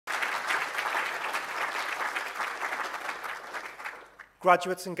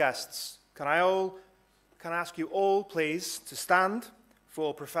Graduates and guests, can I ask you all, please, to stand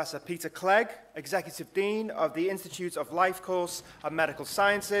for Professor Peter Clegg, Executive Dean of the Institute of Life Course of Medical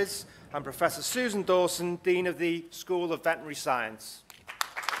Sciences, and Professor Susan Dawson, Dean of the School of Veterinary Science.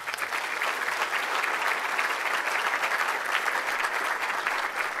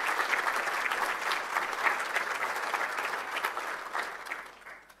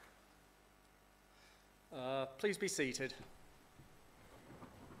 Please be seated.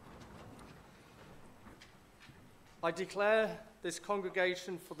 I declare this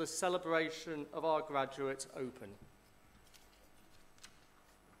congregation for the celebration of our graduates open.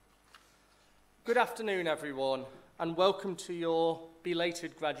 Good afternoon, everyone, and welcome to your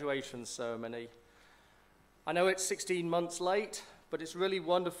belated graduation ceremony. I know it's 16 months late, but it's really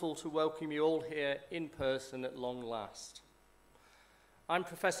wonderful to welcome you all here in person at long last. I'm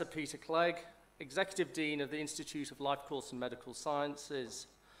Professor Peter Clegg, Executive Dean of the Institute of Life Course and Medical Sciences.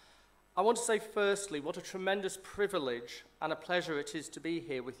 I want to say firstly what a tremendous privilege and a pleasure it is to be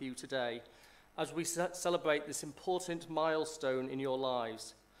here with you today as we celebrate this important milestone in your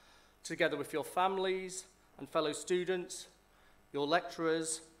lives, together with your families and fellow students, your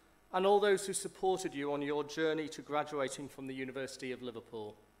lecturers, and all those who supported you on your journey to graduating from the University of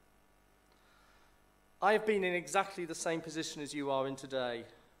Liverpool. I have been in exactly the same position as you are in today,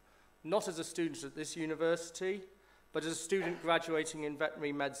 not as a student at this university, but as a student graduating in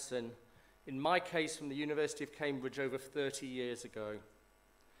veterinary medicine, in my case from the University of Cambridge over 30 years ago.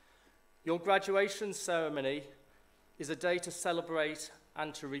 Your graduation ceremony is a day to celebrate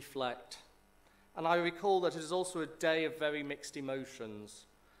and to reflect. And I recall that it is also a day of very mixed emotions.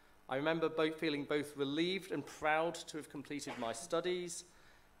 I remember feeling both relieved and proud to have completed my studies,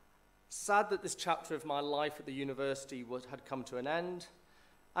 sad that this chapter of my life at the university had come to an end,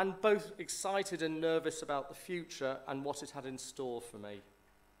 and both excited and nervous about the future and what it had in store for me.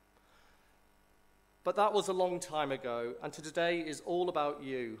 But that was a long time ago, and today is all about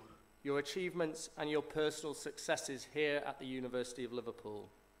you, your achievements and your personal successes here at the University of Liverpool.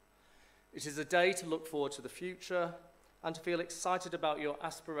 It is a day to look forward to the future and to feel excited about your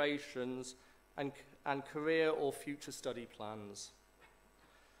aspirations and career or future study plans.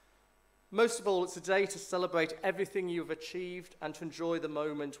 Most of all, it's a day to celebrate everything you've achieved and to enjoy the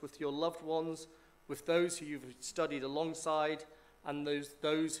moment with your loved ones, with those who you've studied alongside, and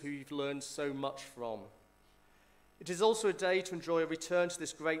those who you've learned so much from. It is also a day to enjoy a return to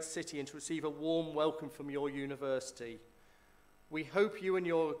this great city and to receive a warm welcome from your university. We hope you and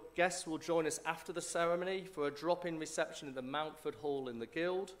your guests will join us after the ceremony for a drop-in reception at the Mountford Hall in the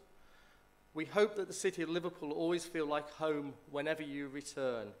Guild. We hope that the city of Liverpool will always feel like home whenever you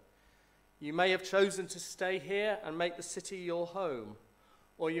return. You may have chosen to stay here and make the city your home,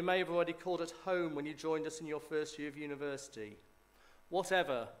 or you may have already called it home when you joined us in your first year of university.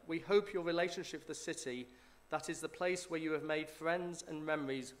 Whatever, we hope your relationship with the city, that is the place where you have made friends and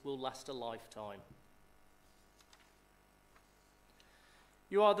memories, will last a lifetime.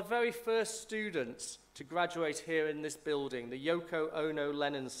 You are the very first students to graduate here in this building, the Yoko Ono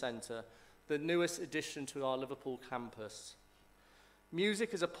Lennon Centre, the newest addition to our Liverpool campus.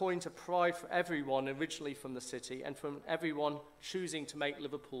 Music is a point of pride for everyone originally from the city and from everyone choosing to make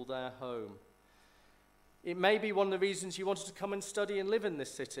Liverpool their home. It may be one of the reasons you wanted to come and study and live in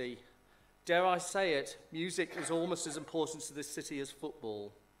this city. Dare I say it, music is almost as important to this city as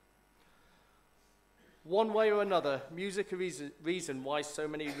football. One way or another, music is a reason why so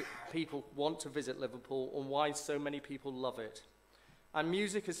many people want to visit Liverpool and why so many people love it. And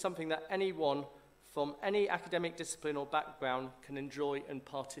music is something that anyone from any academic discipline or background can enjoy and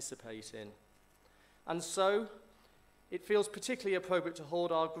participate in. And so, it feels particularly appropriate to hold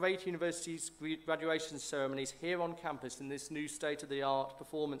our great university's graduation ceremonies here on campus in this new state-of-the-art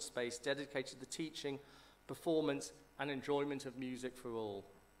performance space dedicated to the teaching, performance, and enjoyment of music for all.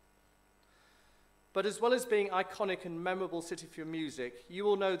 But as well as being iconic and memorable city for music, you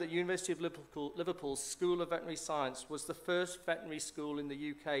will know that University of Liverpool's School of Veterinary Science was the first veterinary school in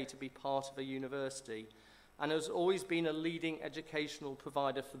the UK to be part of a university and has always been a leading educational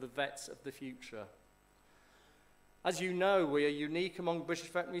provider for the vets of the future. As you know, we are unique among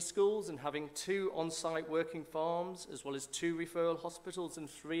British veterinary schools in having 2 on-site working farms, as well as 2 referral hospitals and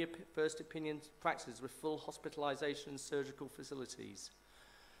 3 first opinion practices with full hospitalisation and surgical facilities.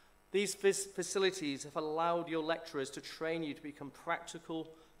 These facilities have allowed your lecturers to train you to become practical,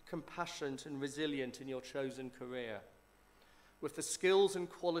 compassionate and resilient in your chosen career, with the skills and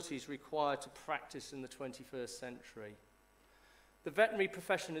qualities required to practice in the 21st century. The veterinary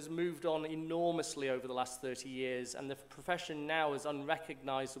profession has moved on enormously over the last 30 years, and the profession now is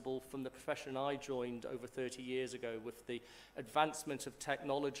unrecognisable from the profession I joined over 30 years ago, with the advancement of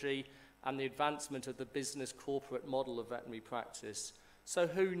technology and the advancement of the business corporate model of veterinary practice. So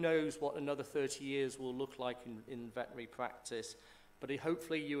who knows what another 30 years will look like in veterinary practice, but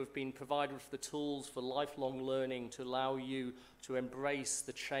hopefully you have been provided with the tools for lifelong learning to allow you to embrace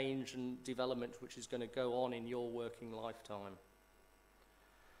the change and development which is going to go on in your working lifetime.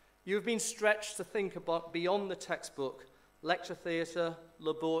 You have been stretched to think about beyond the textbook, lecture theatre,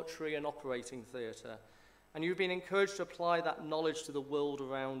 laboratory and operating theatre, and you've been encouraged to apply that knowledge to the world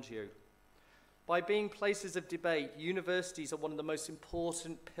around you. By being places of debate, universities are one of the most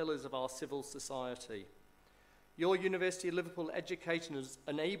important pillars of our civil society. Your University of Liverpool education has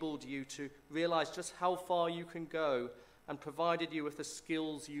enabled you to realise just how far you can go and provided you with the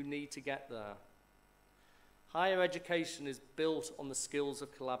skills you need to get there. Higher education is built on the skills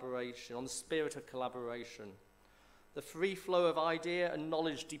of collaboration, on the spirit of collaboration. The free flow of idea and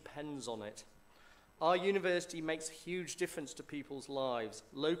knowledge depends on it. Our university makes a huge difference to people's lives,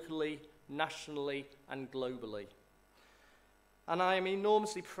 locally, nationally, and globally. And I am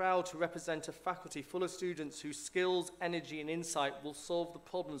enormously proud to represent a faculty full of students whose skills, energy, and insight will solve the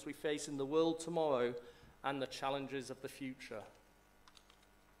problems we face in the world tomorrow and the challenges of the future.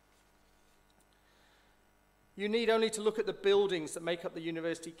 You need only to look at the buildings that make up the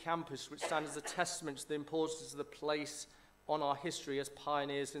university campus, which stand as a testament to the importance of the place on our history as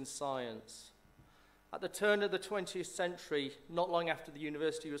pioneers in science. At the turn of the 20th century, not long after the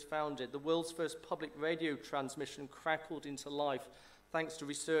university was founded, the world's first public radio transmission crackled into life thanks to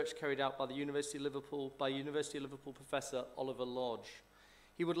research carried out by University of Liverpool professor Oliver Lodge.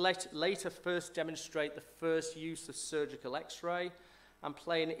 He would later first demonstrate the first use of surgical X-ray and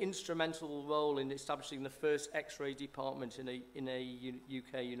play an instrumental role in establishing the first X-ray department in a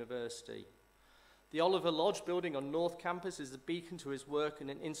UK university. The Oliver Lodge building on North Campus is a beacon to his work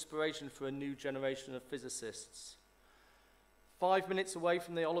and an inspiration for a new generation of physicists. 5 minutes away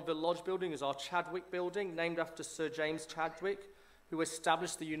from the Oliver Lodge building is our Chadwick building, named after Sir James Chadwick, who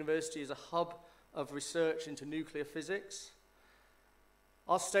established the university as a hub of research into nuclear physics.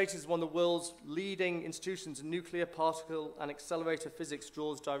 Our state is one of the world's leading institutions in nuclear, particle, and accelerator physics,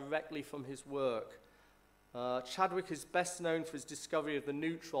 draws directly from his work. Chadwick is best known for his discovery of the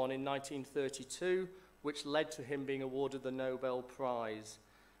neutron in 1932, which led to him being awarded the Nobel Prize.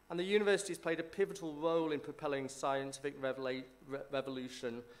 And the university has played a pivotal role in propelling scientific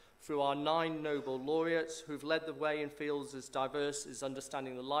revolution through our 9 Nobel laureates who've led the way in fields as diverse as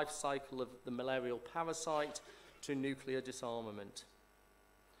understanding the life cycle of the malarial parasite to nuclear disarmament.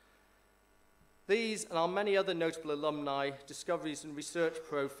 These and our many other notable alumni, discoveries and research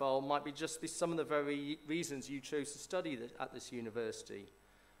profile might be some of the very reasons you chose to study at this university.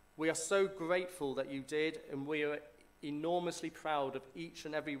 We are so grateful that you did, and we are enormously proud of each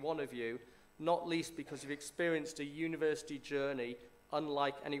and every one of you, not least because you've experienced a university journey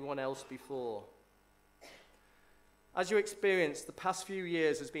unlike anyone else before. As you experienced, the past few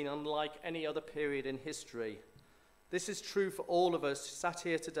years has been unlike any other period in history. This is true for all of us sat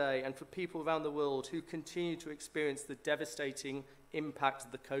here today and for people around the world who continue to experience the devastating impact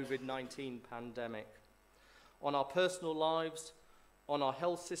of the COVID-19 pandemic on our personal lives, on our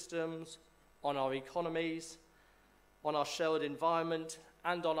health systems, on our economies, on our shared environment,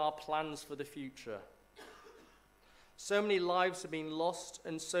 and on our plans for the future. So many lives have been lost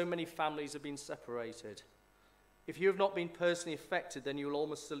and so many families have been separated. If you have not been personally affected, then you will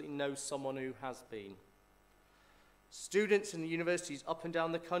almost certainly know someone who has been. Students in the universities up and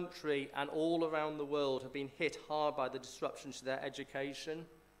down the country and all around the world have been hit hard by the disruption to their education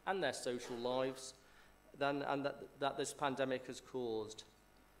and their social lives that this pandemic has caused.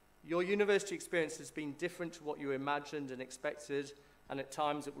 Your university experience has been different to what you imagined and expected, and at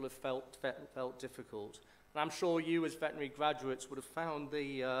times it will have felt difficult. And I'm sure you as veterinary graduates would have found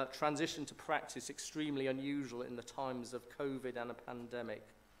the transition to practice extremely unusual in the times of COVID and a pandemic.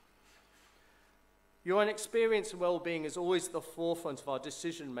 Your experience and well-being is always at the forefront of our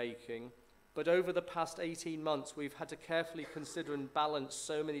decision-making, but over the past 18 months, we've had to carefully consider and balance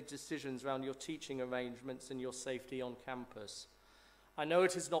so many decisions around your teaching arrangements and your safety on campus. I know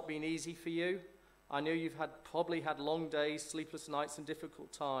it has not been easy for you. I know you've probably had long days, sleepless nights, and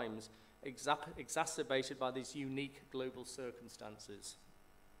difficult times, exacerbated by these unique global circumstances.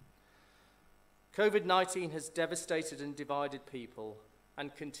 COVID-19 has devastated and divided people,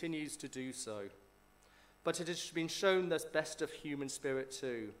 and continues to do so. But it has been shown the best of human spirit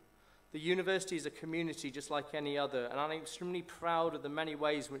too. The university is a community just like any other, and I'm extremely proud of the many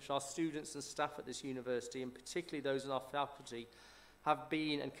ways in which our students and staff at this university, and particularly those in our faculty, have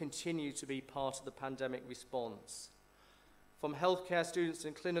been and continue to be part of the pandemic response. From healthcare students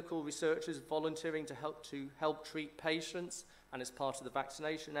and clinical researchers volunteering to help treat patients and as part of the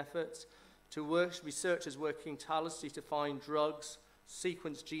vaccination efforts, to researchers working tirelessly to find drugs,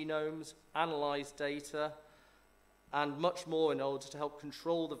 sequence genomes, analyze data, and much more in order to help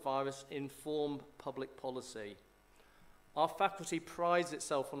control the virus, inform public policy. Our faculty prides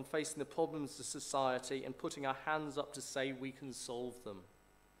itself on facing the problems of society and putting our hands up to say we can solve them.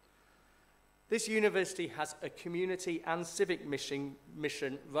 This university has a community and civic mission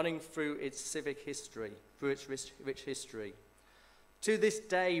running through its civic history, through its rich history. To this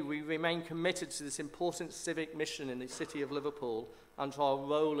day, we remain committed to this important civic mission in the city of Liverpool and to our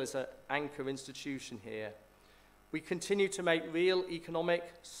role as an anchor institution here. We continue to make real economic,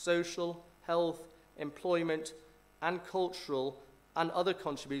 social, health, employment, and cultural and other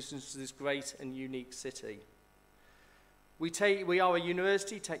contributions to this great and unique city. We are a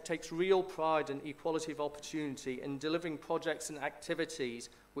university that takes real pride in equality of opportunity in delivering projects and activities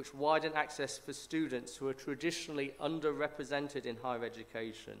which widen access for students who are traditionally underrepresented in higher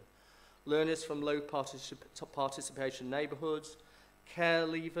education. Learners from low participation neighbourhoods, care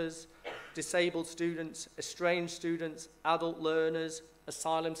leavers, disabled students, estranged students, adult learners,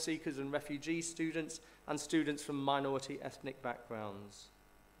 asylum seekers and refugee students, and students from minority ethnic backgrounds.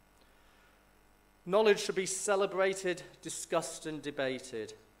 Knowledge should be celebrated, discussed and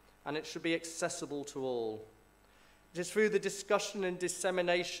debated, and it should be accessible to all. It is through the discussion and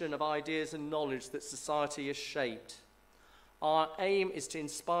dissemination of ideas and knowledge that society is shaped. Our aim is to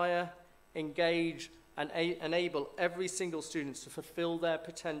inspire, engage, and enable every single student to fulfill their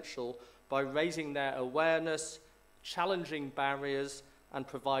potential by raising their awareness, challenging barriers, and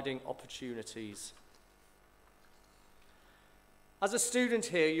providing opportunities. As a student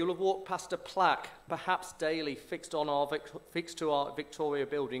here, you'll have walked past a plaque, perhaps daily, fixed to our Victoria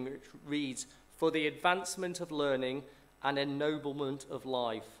building, which reads, "For the advancement of learning and ennoblement of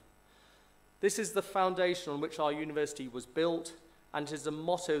life." This is the foundation on which our university was built, and it is a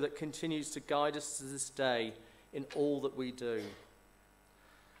motto that continues to guide us to this day in all that we do.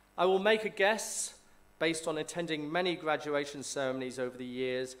 I will make a guess, based on attending many graduation ceremonies over the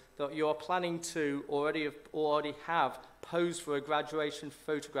years, that you are planning to already have posed for a graduation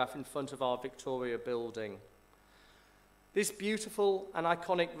photograph in front of our Victoria building. This beautiful and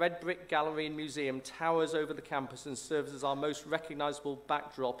iconic red brick gallery and museum towers over the campus and serves as our most recognizable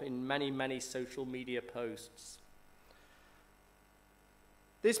backdrop in many, many social media posts.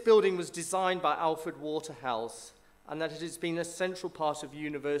 This building was designed by Alfred Waterhouse, and that it has been a central part of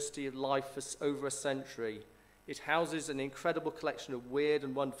university life for over a century. It houses an incredible collection of weird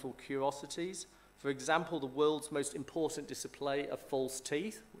and wonderful curiosities. For example, the world's most important display of false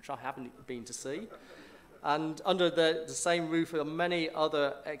teeth, which I haven't been to see. And under the same roof are many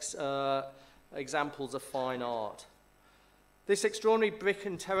other examples of fine art. This extraordinary brick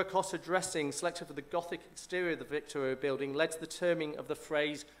and terracotta dressing selected for the Gothic exterior of the Victoria building led to the terming of the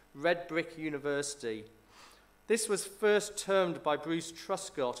phrase Red Brick University. This was first termed by Bruce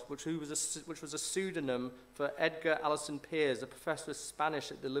Truscott, which was a pseudonym for Edgar Alison Pears, a professor of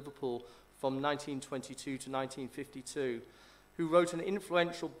Spanish at the Liverpool from 1922 to 1952, who wrote an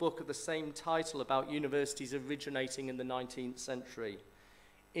influential book of the same title about universities originating in the 19th century.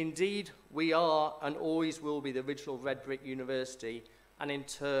 Indeed, we are and always will be the original Red Brick University, and in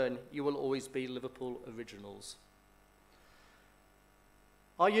turn, you will always be Liverpool originals.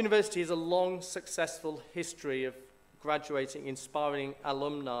 Our university has a long, successful history of graduating, inspiring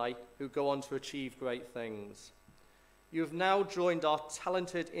alumni who go on to achieve great things. You have now joined our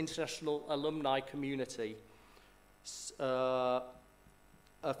talented international alumni community, a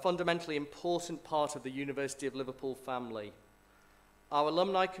fundamentally important part of the University of Liverpool family. Our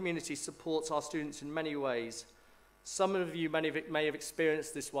alumni community supports our students in many ways. Some of you may have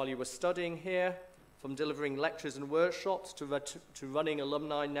experienced this while you were studying here, from delivering lectures and workshops to running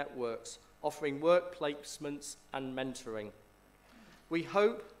alumni networks, offering work placements and mentoring. We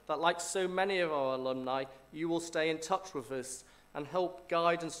hope that, like so many of our alumni, you will stay in touch with us and help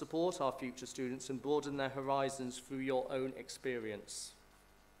guide and support our future students and broaden their horizons through your own experience.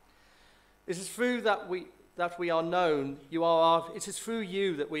 It is through that we are known. It is through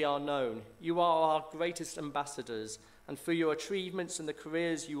you that we are known. You are our greatest ambassadors, and through your achievements and the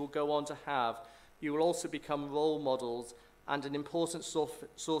careers you will go on to have, you will also become role models and an important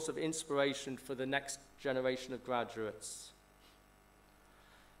source of inspiration for the next generation of graduates.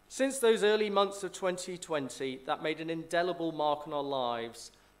 Since those early months of 2020 that made an indelible mark on our lives,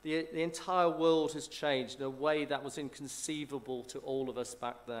 the entire world has changed in a way that was inconceivable to all of us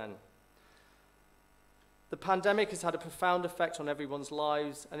back then. The pandemic has had a profound effect on everyone's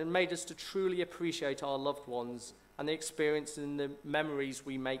lives, and it made us to truly appreciate our loved ones and the experience and the memories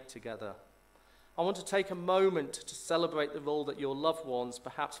we make together. I want to take a moment to celebrate the role that your loved ones,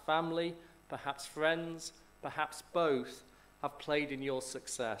 perhaps family, perhaps friends, perhaps both, have played in your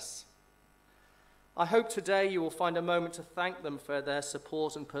success. I hope today you will find a moment to thank them for their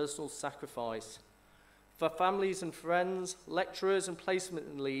support and personal sacrifice. For families and friends, lecturers and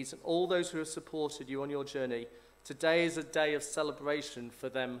placement leads, and all those who have supported you on your journey, today is a day of celebration for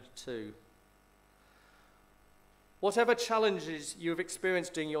them too. Whatever challenges you have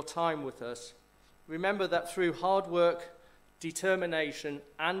experienced during your time with us, remember that through hard work, determination,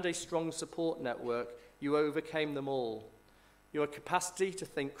 and a strong support network, you overcame them all. Your capacity to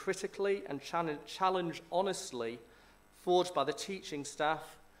think critically and challenge honestly, forged by the teaching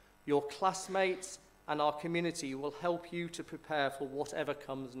staff, your classmates, and our community, will help you to prepare for whatever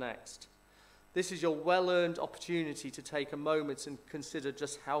comes next. This is your well-earned opportunity to take a moment and consider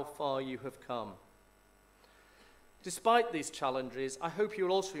just how far you have come. Despite these challenges, I hope you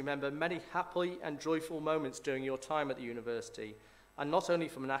will also remember many happy and joyful moments during your time at the university, and not only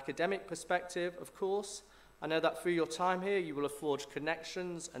from an academic perspective, of course. I know that through your time here, you will have forged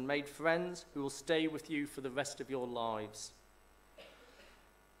connections and made friends who will stay with you for the rest of your lives.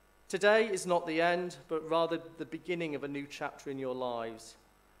 Today is not the end, but rather the beginning of a new chapter in your lives.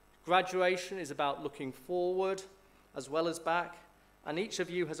 Graduation is about looking forward as well as back, and each of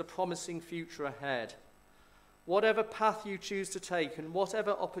you has a promising future ahead. Whatever path you choose to take and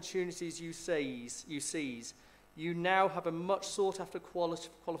whatever opportunities you seize, you now have a much sought-after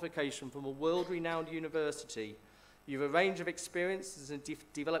qualification from a world-renowned university. You have a range of experiences and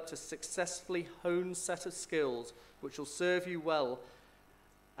developed a successfully honed set of skills which will serve you well,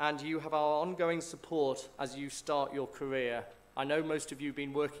 and you have our ongoing support as you start your career. I know most of you have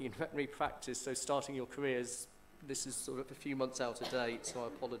been working in veterinary practice, so starting your careers, this is sort of a few months out of date, so I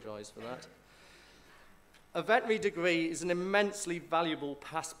apologise for that. A veterinary degree is an immensely valuable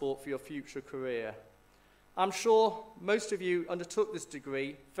passport for your future career. I'm sure most of you undertook this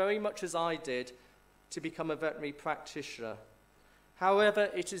degree, very much as I did, to become a veterinary practitioner. However,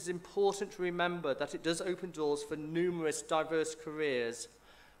 it is important to remember that it does open doors for numerous diverse careers,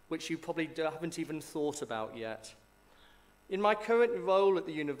 which you probably haven't even thought about yet. In my current role at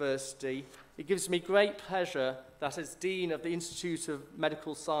the university, it gives me great pleasure that as Dean of the Institute of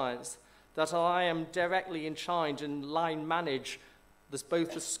Medical Science, that I am directly in charge and line manage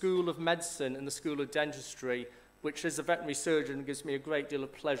both the School of Medicine and the School of Dentistry, which as a veterinary surgeon gives me a great deal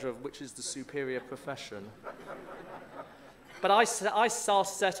of pleasure of which is the superior profession. But I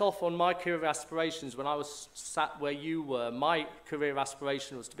set off on my career aspirations when I was sat where you were. My career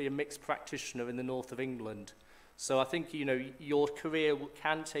aspiration was to be a mixed practitioner in the north of England. So I think, you know, your career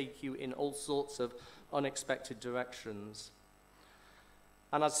can take you in all sorts of unexpected directions.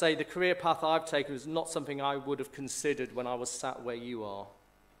 And I'd say the career path I've taken is not something I would have considered when I was sat where you are.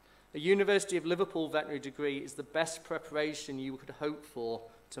 A University of Liverpool veterinary degree is the best preparation you could hope for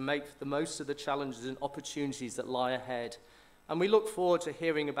to make the most of the challenges and opportunities that lie ahead. And we look forward to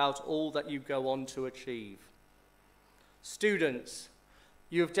hearing about all that you go on to achieve. Students,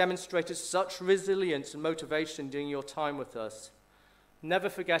 you have demonstrated such resilience and motivation during your time with us. Never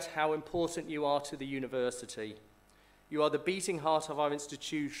forget how important you are to the university. You are the beating heart of our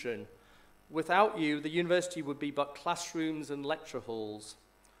institution. Without you, the university would be but classrooms and lecture halls.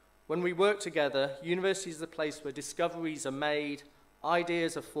 When we work together, university is the place where discoveries are made,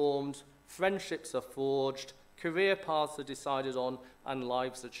 ideas are formed, friendships are forged, career paths are decided on, and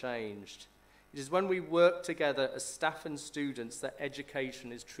lives are changed. It is when we work together as staff and students that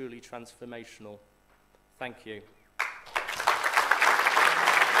education is truly transformational. Thank you.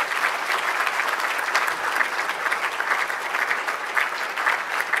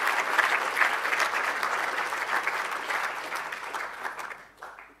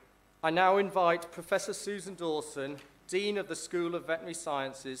 I now invite Professor Susan Dawson, Dean of the School of Veterinary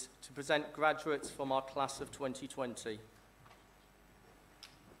Sciences, to present graduates from our class of 2020.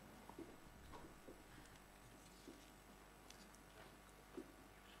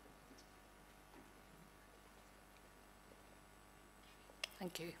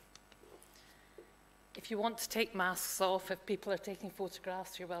 Thank you. If you want to take masks off, if people are taking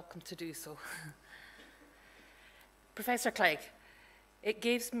photographs, you're welcome to do so. Professor Clegg, it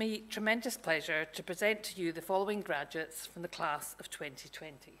gives me tremendous pleasure to present to you the following graduates from the class of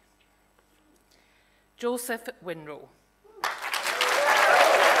 2020. Joseph Winrow.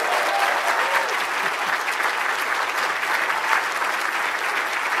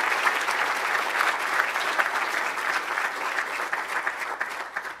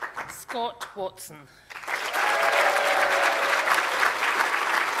 Scott Watson.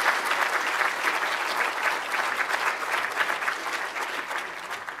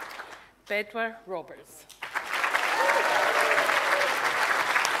 Bedwer Roberts.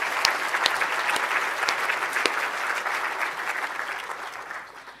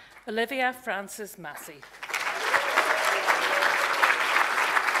 Olivia Frances Massey.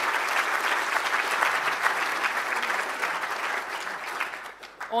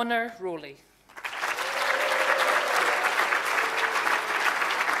 Honor Rowley.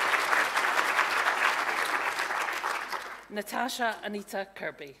 Natasha Anita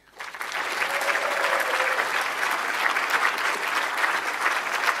Kirby.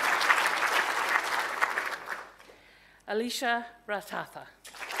 Alicia Ratatha.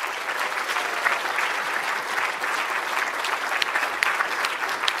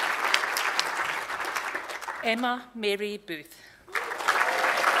 Emma Mary Booth.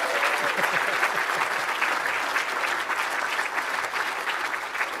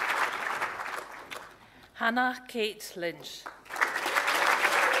 Hannah Kate Lynch.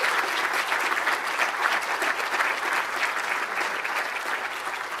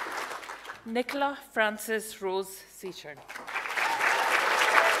 Nicola Frances Rose Seachern.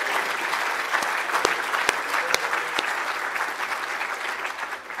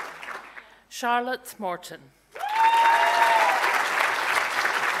 Charlotte Morton.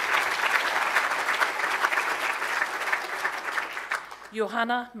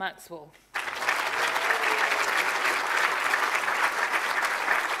 Johanna Maxwell.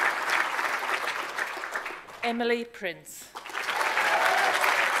 Emily Prince.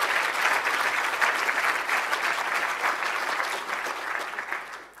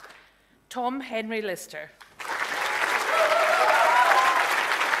 Tom Henry Lister.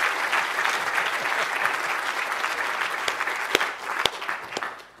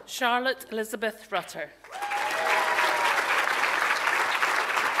 Charlotte Elizabeth Rutter.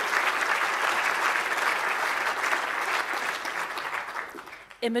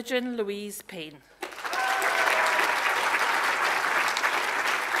 Imogen Louise Payne.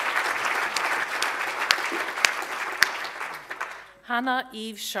 Hannah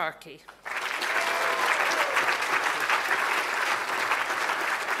Eve Sharkey.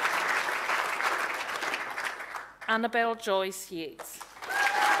 Annabelle Joyce Yates.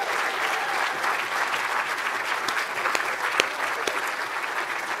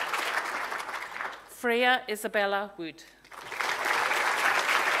 Freya Isabella Wood.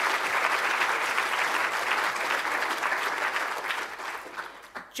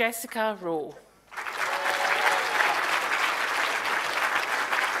 Jessica Rowe.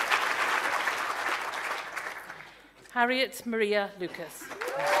 Harriet Maria Lucas.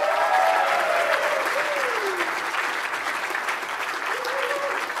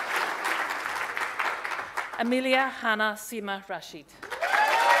 Amelia Hannah Sima Rashid.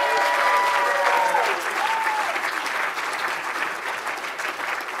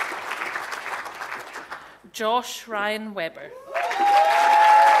 Josh Ryan Weber.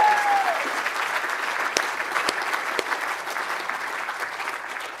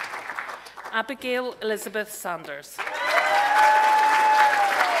 Abigail Elizabeth Sanders.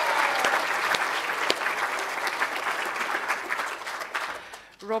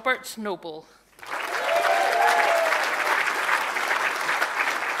 Robert Noble.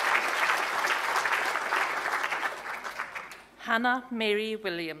 Hannah Mary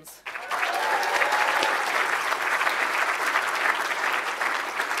Williams.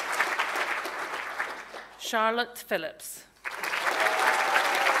 Charlotte Phillips.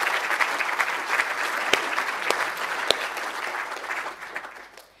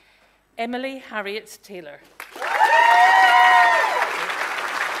 Emily Harriet Taylor.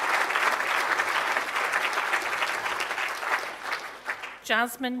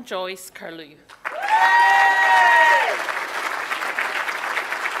 Jasmine Joyce Curlew.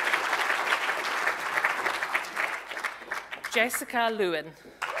 Jessica Lewin.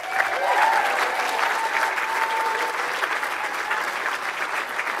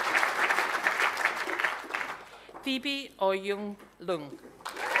 Phoebe Oyung Lung.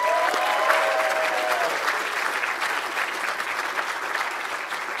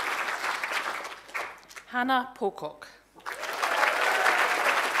 Hannah Pocock.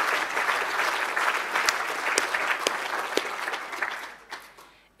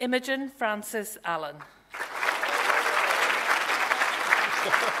 Imogen Frances Allen.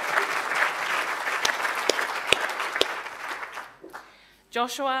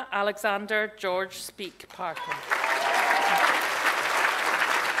 Joshua Alexander George Speak Parkin.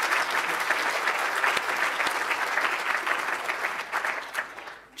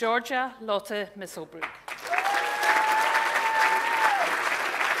 Georgia Lotte Misselbrook.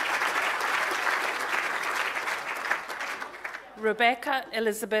 Rebecca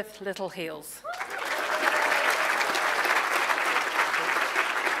Elizabeth Littlehales.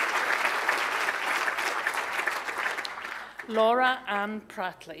 Laura Ann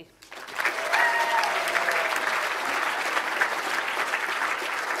Prattley.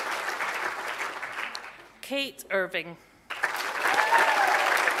 Kate Irving.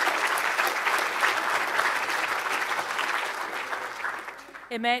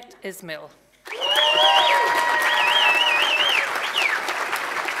 Emmet Ismail.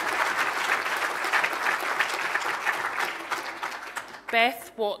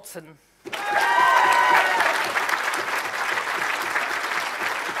 Beth Watson.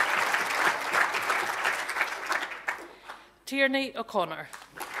 Tierney O'Connor.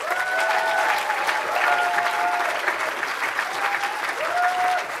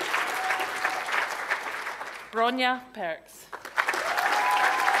 Bronya Perks.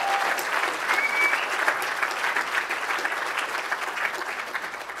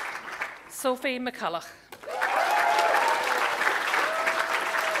 Sophie McCulloch.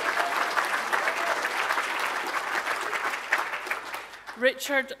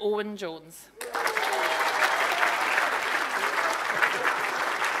 Richard Owen Jones.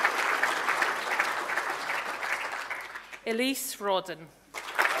 Elise Rodden.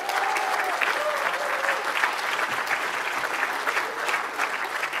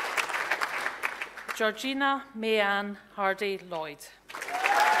 Georgina Mayanne Hardy Lloyd.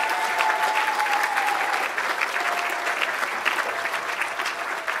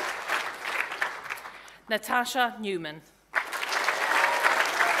 Natasha Newman.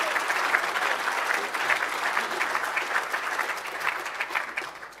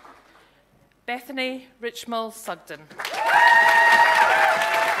 Bethany Richmal Sugden.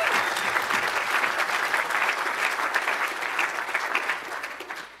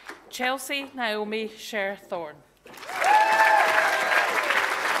 Chelsea Naomi Sher Thorne.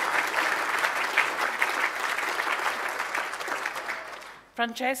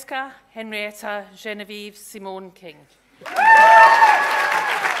 Francesca Henrietta Genevieve Simone King.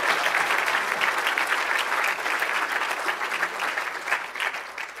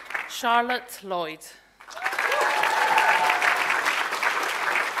 Charlotte Lloyd.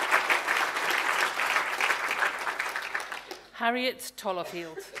 Harriet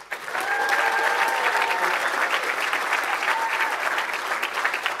Tollerfield.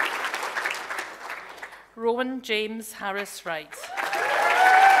 Rowan James Harris Wright.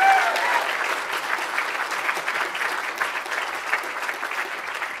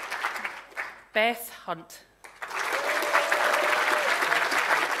 Beth Hunt.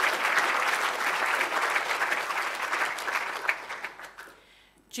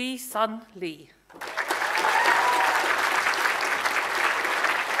 Ji Sun Lee.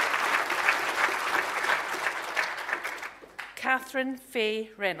 Catherine Faye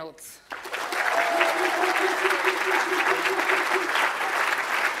Reynolds.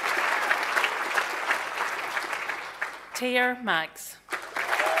 Taylor Maggs.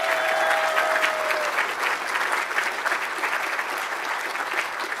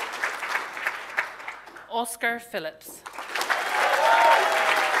 Oscar Phillips.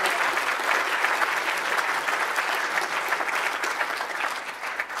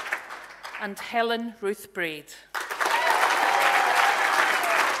 And Helen Ruth Braid.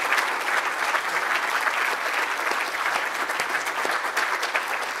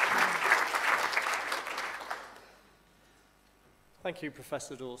 Thank you,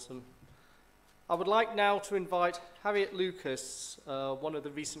 Professor Dawson. I would like now to invite Harriet Lucas, one of the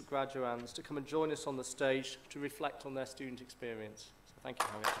recent graduands, to come and join us on the stage to reflect on their student experience. So thank you,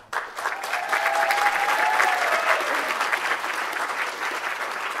 Harriet.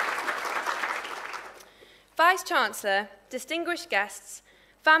 Vice-Chancellor, distinguished guests,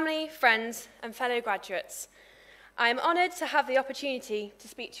 family, friends and fellow graduates, I am honoured to have the opportunity to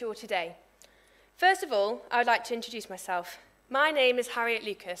speak to you all today. First of all, I would like to introduce myself. My name is Harriet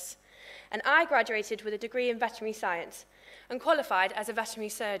Lucas, and I graduated with a degree in veterinary science and qualified as a veterinary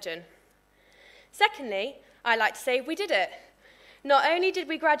surgeon. Secondly, I'd like to say we did it. Not only did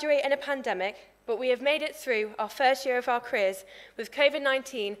we graduate in a pandemic, but we have made it through our first year of our careers with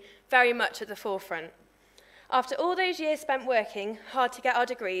COVID-19 very much at the forefront. After all those years spent working hard to get our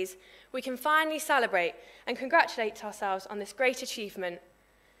degrees, we can finally celebrate and congratulate ourselves on this great achievement.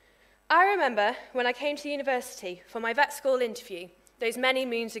 I remember when I came to the university for my vet school interview, those many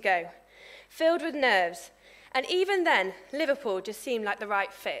moons ago, filled with nerves, and even then, Liverpool just seemed like the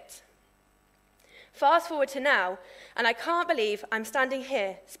right fit. Fast forward to now, and I can't believe I'm standing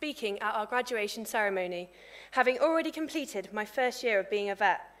here speaking at our graduation ceremony, having already completed my first year of being a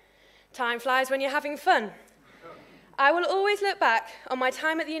vet. Time flies when you're having fun. I will always look back on my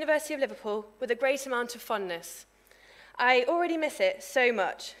time at the University of Liverpool with a great amount of fondness. I already miss it so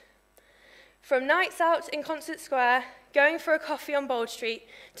much. From nights out in Concert Square, going for a coffee on Bold Street,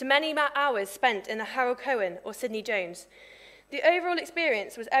 to many hours spent in the Harold Cohen or Sidney Jones, the overall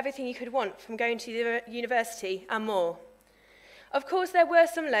experience was everything you could want from going to the university and more. Of course, there were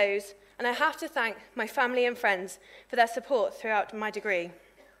some lows, and I have to thank my family and friends for their support throughout my degree.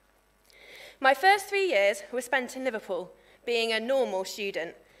 My first 3 years were spent in Liverpool, being a normal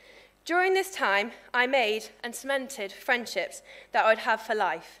student. During this time, I made and cemented friendships that I would have for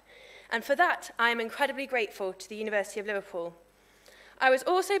life, and for that, I am incredibly grateful to the University of Liverpool. I was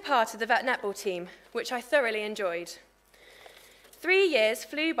also part of the vet netball team, which I thoroughly enjoyed. 3 years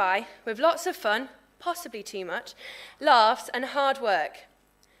flew by with lots of fun, possibly too much, laughs and hard work.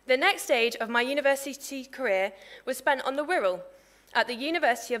 The next stage of my university career was spent on the Wirral at the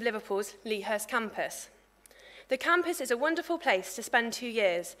University of Liverpool's Lea Hurst campus. The campus is a wonderful place to spend 2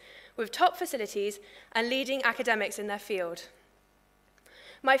 years, with top facilities and leading academics in their field.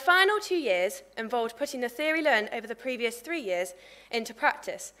 My final 2 years involved putting the theory learned over the previous 3 years into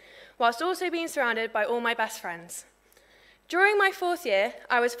practice, whilst also being surrounded by all my best friends. During my 4th year,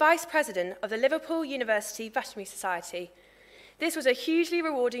 I was Vice President of the Liverpool University Veterinary Society. This was a hugely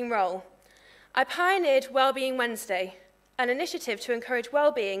rewarding role. I pioneered Wellbeing Wednesday, an initiative to encourage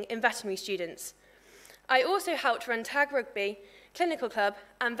well-being in veterinary students. I also helped run tag rugby, clinical club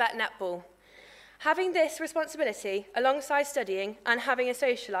and vet netball. Having this responsibility alongside studying and having a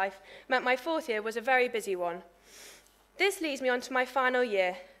social life meant my 4th year was a very busy one. This leads me on to my final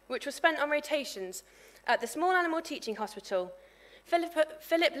year, which was spent on rotations at the Small Animal Teaching Hospital, Philip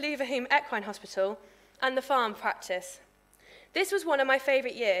Leverhulme Equine Hospital and the farm practice. This was one of my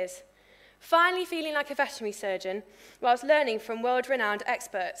favourite years, finally feeling like a veterinary surgeon whilst learning from world-renowned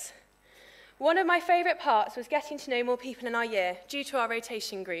experts. One of my favourite parts was getting to know more people in our year due to our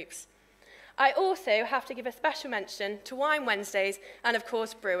rotation groups. I also have to give a special mention to Wine Wednesdays and, of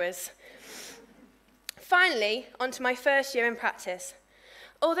course, brewers. Finally, on to my first year in practice.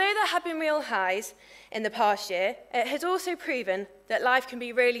 Although there have been real highs in the past year, it has also proven that life can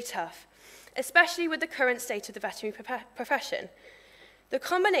be really tough, especially with the current state of the veterinary profession. The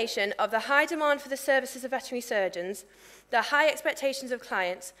combination of the high demand for the services of veterinary surgeons, the high expectations of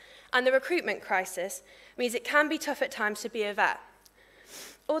clients, and the recruitment crisis means it can be tough at times to be a vet.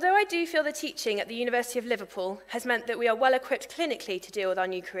 Although I do feel the teaching at the University of Liverpool has meant that we are well equipped clinically to deal with our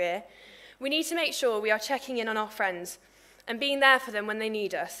new career, we need to make sure we are checking in on our friends and being there for them when they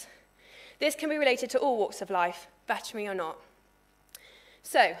need us. This can be related to all walks of life, veterinary or not.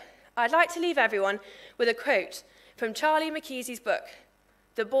 So, I'd like to leave everyone with a quote from Charlie McKeesy's book,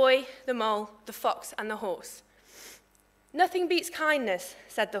 The Boy, the Mole, the Fox and the Horse. "Nothing beats kindness,"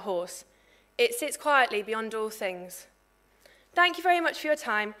 said the horse. "It sits quietly beyond all things." Thank you very much for your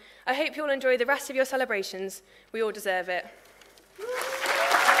time. I hope you all enjoy the rest of your celebrations. We all deserve it.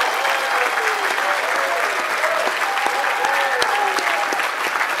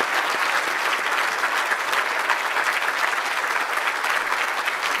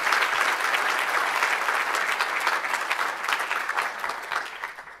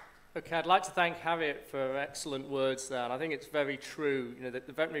 Okay, I'd like to thank Harriet for her excellent words there, and I think it's very true, that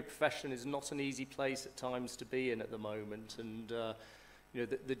the veterinary profession is not an easy place at times to be in at the moment, and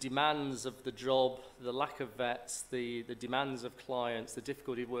the demands of the job, the lack of vets, the demands of clients, the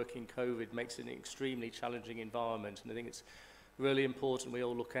difficulty of working COVID makes it an extremely challenging environment, and I think it's really important we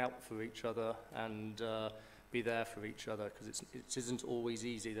all look out for each other and be there for each other, because it isn't always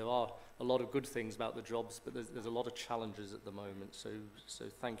easy. There are a lot of good things about the jobs, but there's a lot of challenges at the moment. So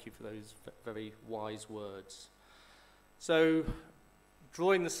thank you for those very wise words. So,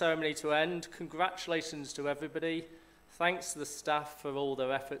 drawing the ceremony to end, congratulations to everybody. Thanks to the staff for all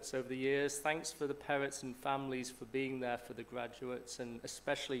their efforts over the years. Thanks for the parents and families for being there for the graduates, and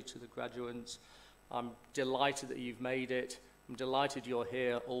especially to the graduates. I'm delighted that you've made it. I'm delighted you're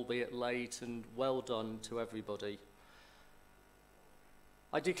here, albeit late, and well done to everybody.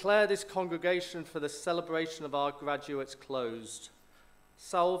 I declare this congregation for the celebration of our graduates closed.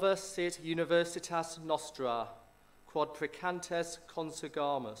 Salva sit universitas nostra, quod precantes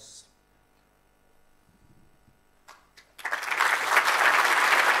consurgamus.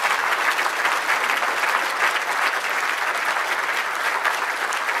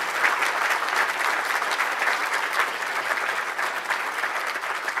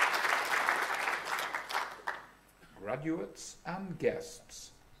 Graduates and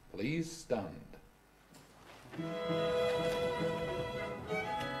guests, please stand.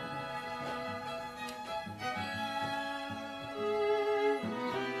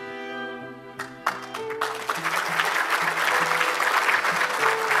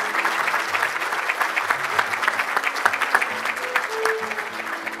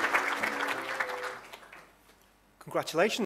 Congratulations.